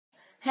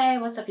Hey,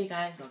 what's up you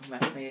guys? Welcome back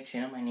to my YouTube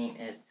channel. My name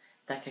is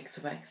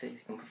ThatKicksAway, as you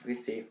can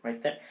probably see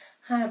right there.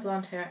 I have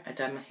blonde hair. I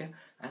dyed my hair.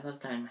 I love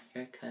dyeing my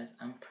hair because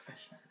I'm a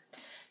professional at it.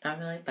 Not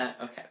really, but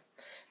okay.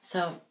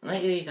 So,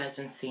 lately you guys have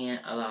been seeing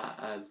a lot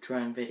of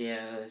drone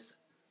videos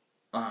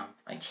on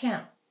my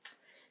channel.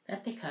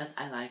 That's because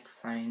I like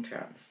flying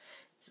drones.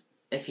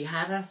 If you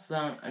haven't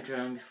flown a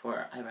drone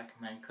before, I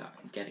recommend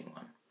getting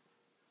one.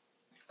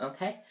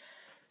 Okay?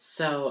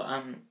 So,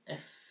 if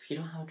you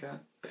don't have a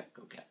drone, better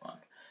go get one.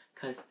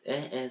 Because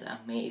it is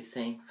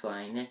amazing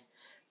flying it.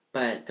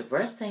 But the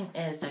worst thing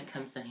is that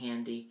comes in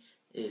handy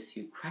is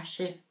you crash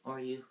it or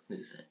you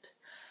lose it.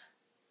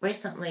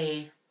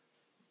 Recently,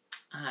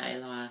 I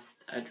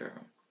lost a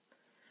drone.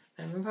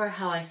 Remember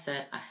how I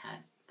said I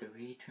had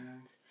 3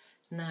 drones?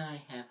 Now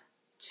I have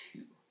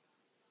 2.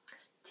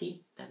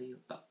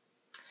 TWO.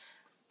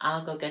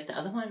 I'll go get the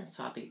other one,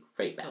 so I'll be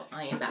right back. So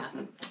I am back.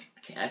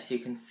 Okay, as you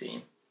can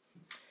see.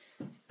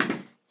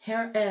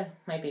 Here is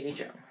my baby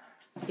drone.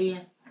 See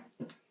it?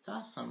 It's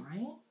awesome,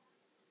 right?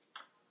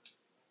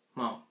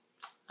 Well,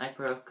 I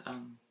broke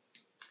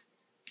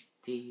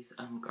these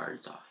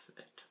guards off of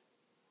it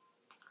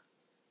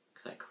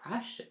because I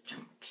crashed it too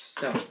much.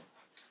 So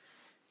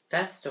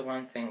that's the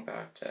one thing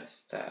about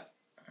this that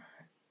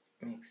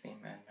makes me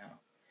mad now.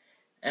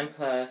 And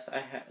plus,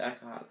 I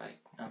got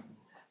like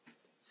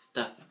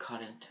stuff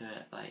caught into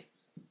it, like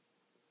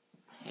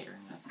hair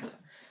and that stuff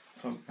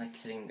from like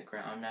hitting the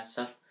ground and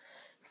stuff.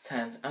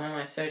 Since I'm in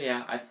my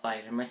studio, I fly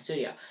it in my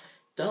studio.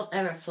 Don't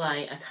ever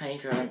fly a tiny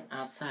drone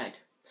outside.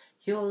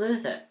 You will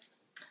lose it.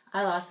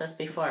 I lost this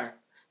before.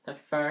 The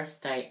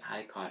first day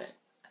I got it,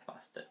 I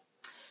lost it.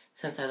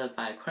 Since I live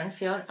by a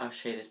cornfield, I'll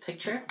show you this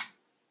picture.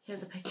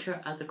 Here's a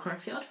picture of the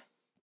cornfield.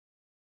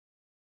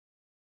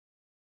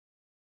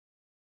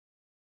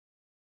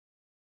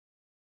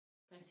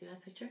 You guys see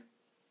that picture?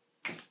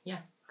 Yeah,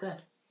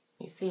 good.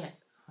 You see it.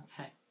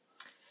 Okay.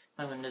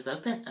 My window's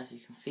open. As you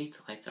can see,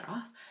 the lights are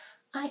off.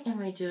 I am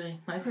redoing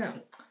my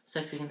room. So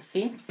if you can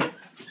see,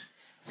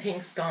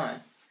 pink's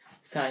gone.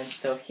 So I'm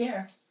still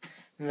here.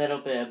 A little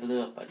bit of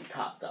blue up at the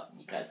top though.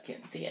 You guys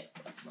can't see it,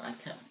 but I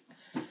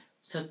can.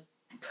 So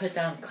put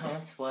down in the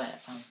comments what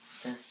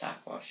this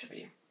stock wall should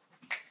be.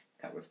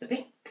 Got rid of the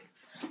pink.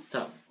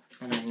 So,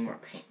 and I need more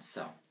paint,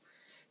 so.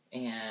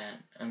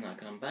 And I'm not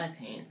gonna buy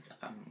paint.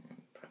 I'm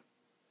gonna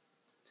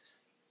just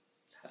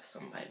have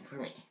someone buy it for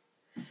me.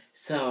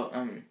 So,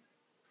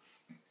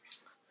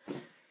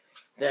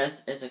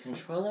 this is a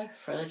controller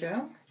for the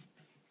drone.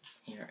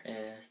 Here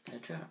is the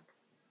drone.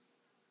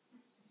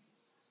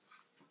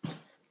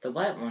 The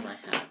white one I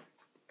have,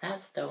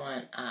 that's the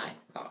one I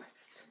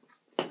lost.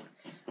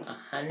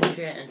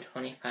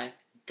 $125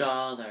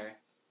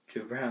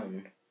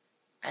 drone.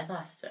 I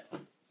lost it.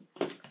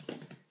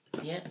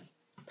 Yep.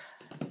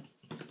 Really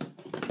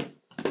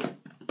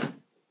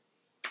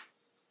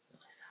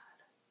sad.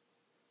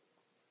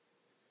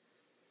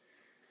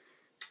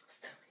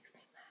 Still makes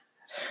me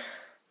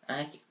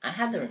mad. I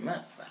had the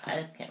remote, but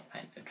I just can't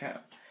find the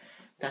drone.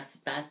 That's the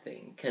bad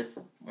thing, because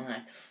when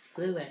I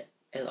flew it,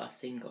 it lost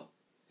signal.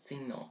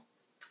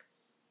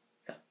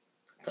 So,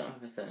 don't know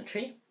if it's in a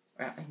tree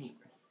or at my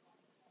neighbor's.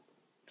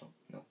 Don't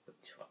know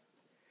which one.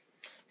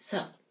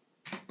 So,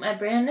 my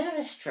brand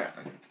newest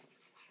drone,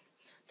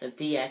 the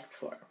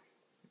DX4.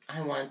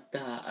 I want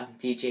the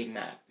DJ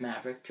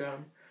Maverick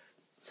drone.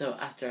 So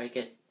after I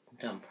get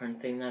the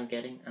important thing that I'm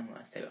getting, I'm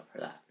going to save up for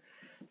that.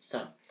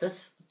 So,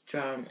 this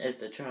drone is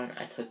the drone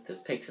I took those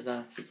pictures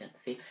on. If you can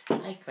see,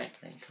 I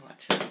recommend you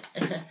watch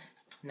it.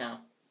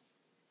 Now,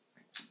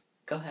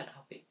 go ahead,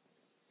 I'll be.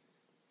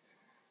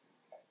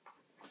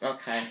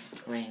 Okay,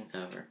 rain's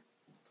over.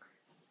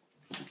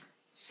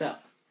 So,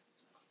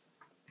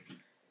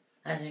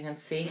 as you can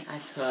see, I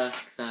took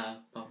the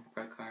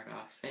bumper guard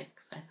off it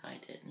because I thought I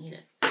didn't need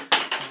it. Well,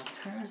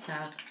 it turns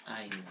out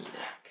I need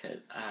it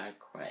because I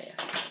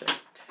crashed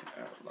it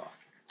a lot.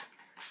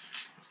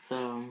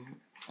 So,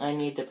 I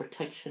need the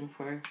protection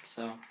for it,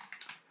 so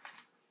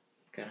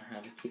gonna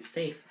have it keep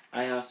safe.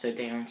 I also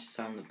damaged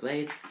some of the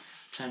blades,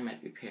 which I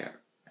might repair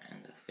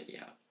in this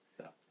video.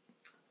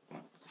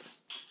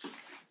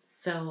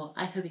 So,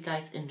 I hope you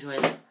guys enjoy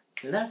this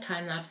little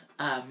time lapse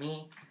of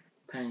me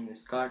putting this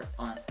guard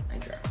on my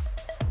drone.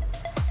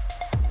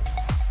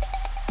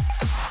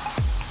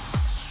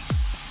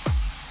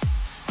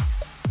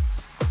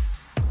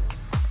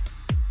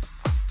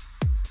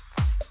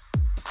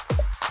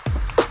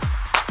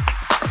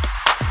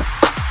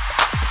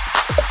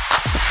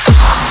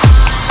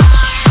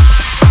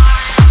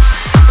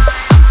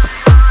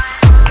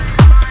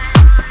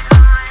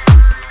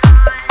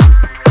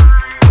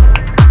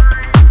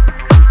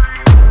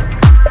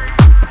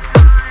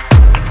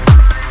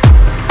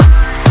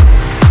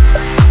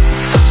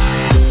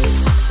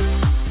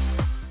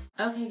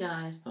 Okay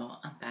guys, well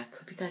I'm back.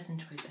 Hope you guys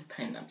enjoyed that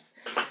time lapse.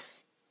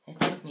 It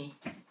took me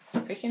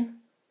freaking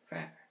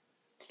forever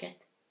to get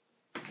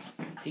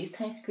these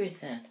tiny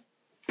screws in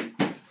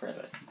for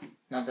this.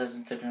 Now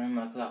doesn't the drone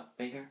look a lot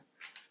bigger?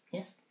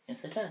 Yes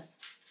it does.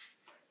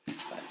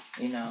 But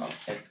you know,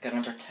 it's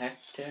gonna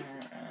protect it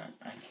and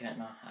I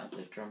cannot have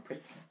the drone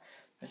break.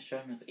 This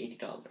drone was $80.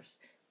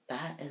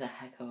 That is a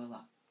heck of a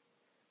lot.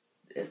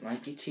 It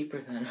might be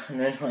cheaper than a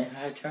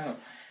 $125 drone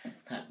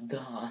that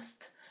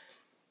DOSed.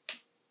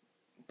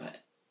 But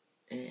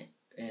it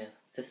is.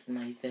 This is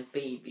my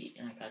baby,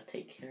 and I gotta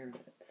take care of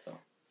it, so.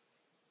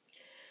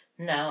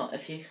 Now,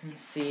 if you can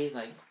see,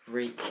 like,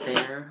 right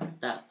there,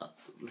 that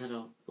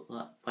little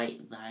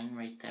white line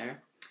right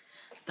there,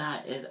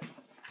 that is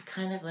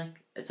kind of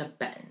like, it's a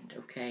bend,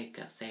 okay?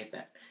 Gotta say a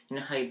bend. You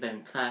know how you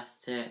bend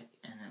plastic,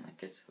 and then,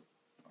 like, it's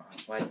a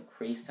white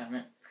crease on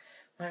it?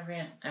 I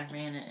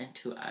ran it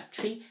into a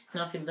tree.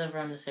 Now, if you live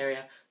around this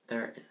area,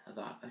 there is a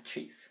lot of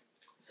trees,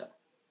 so.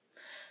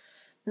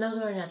 No,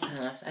 during that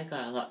time, I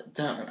got a lot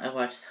done. I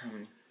watched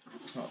some,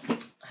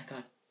 I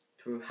got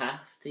through half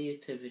the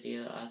YouTube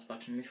video I was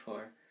watching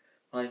before.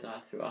 Well, I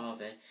got through all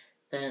of it.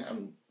 Then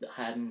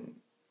I'm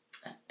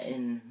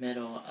in the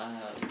middle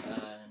of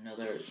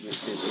another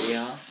YouTube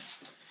video.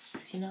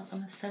 Cause, you know,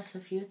 I'm obsessed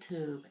with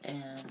YouTube,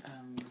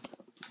 and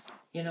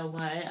you know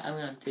what? I'm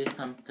gonna do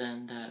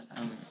something that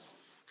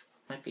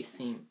might be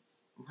seen.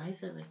 Why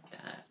is it like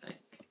that? Like,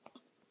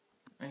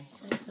 are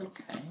you guys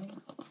okay?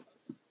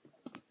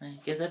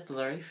 Like, is it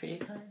blurry for you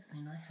guys? I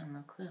mean, I have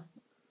no clue.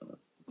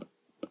 Do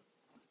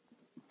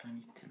I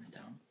need to tune it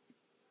down?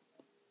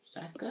 Is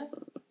that good?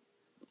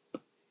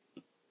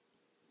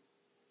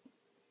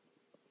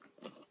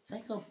 It's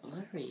like all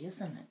blurry,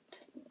 isn't it?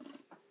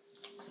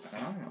 I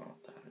don't know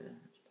what that is,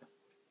 but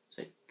it's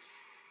like,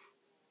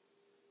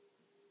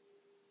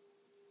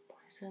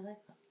 why is it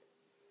like that?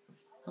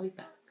 I'll be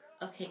back.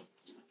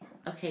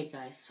 Okay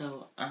guys,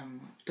 so,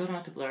 don't know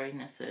what the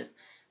blurriness is.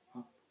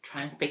 I'll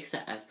try and fix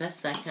it as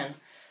best I can.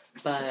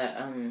 But,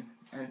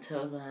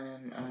 until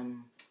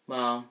then,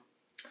 well,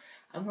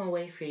 I'm gonna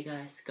wait for you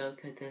guys to go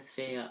give this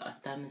video a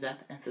thumbs up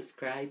and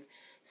subscribe.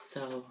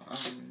 So,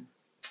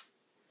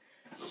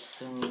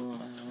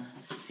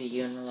 see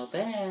you in a little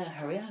bit.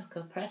 Hurry up,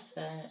 go press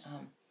it.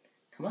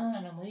 Come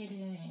on, I'm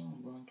waiting.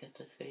 You wanna get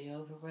this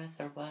video over with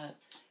or what?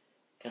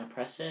 Gonna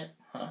press it?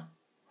 Huh?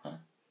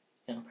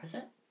 Gonna press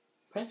it?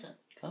 Press it.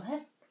 Go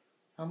ahead.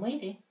 I'm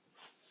waiting.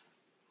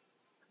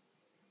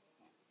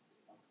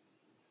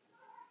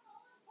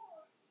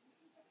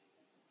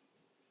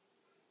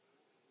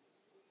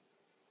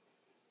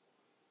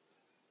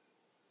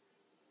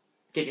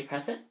 Did you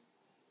press it?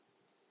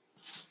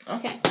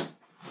 Okay.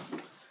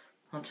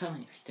 Well, tell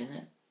me if you did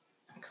it.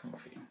 I'm coming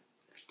for you.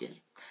 If you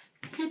did,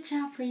 good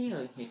job for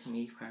you. You can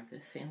be part of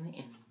this family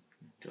and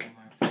enjoy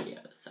more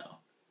videos. So,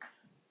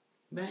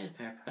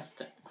 better press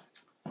it.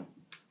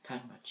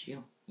 Talking about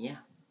you. Yeah.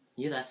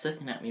 You that's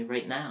looking at me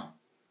right now.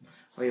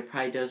 Or you're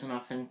probably dozing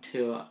off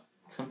into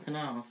something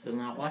else and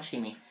not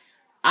watching me.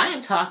 I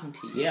am talking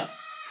to you.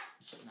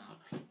 Loud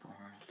people,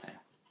 aren't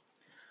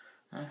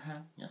they?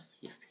 Yes,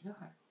 they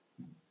are.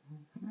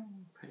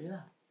 Pretty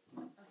loud.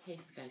 Okay,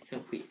 guys,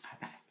 so we are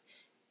back.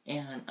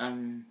 And,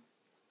 I'm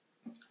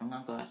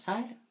gonna go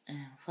outside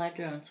and fly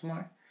drone some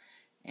more.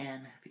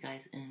 And I hope you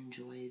guys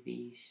enjoy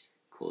these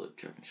cool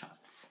drone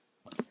shots.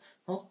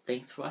 Well,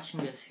 thanks for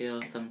watching. Give this video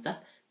a thumbs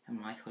up. And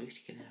when I told you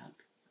to give it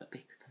a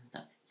big thumbs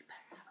up, you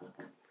better have a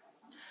look.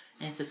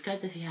 And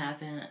subscribe if you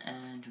haven't,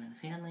 and join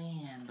the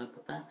family, and blah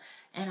blah blah.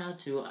 And I'll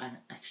do an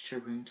extra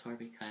room tour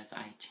because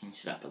I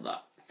changed it up a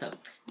lot. So,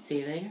 see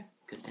you later.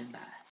 Good and bye.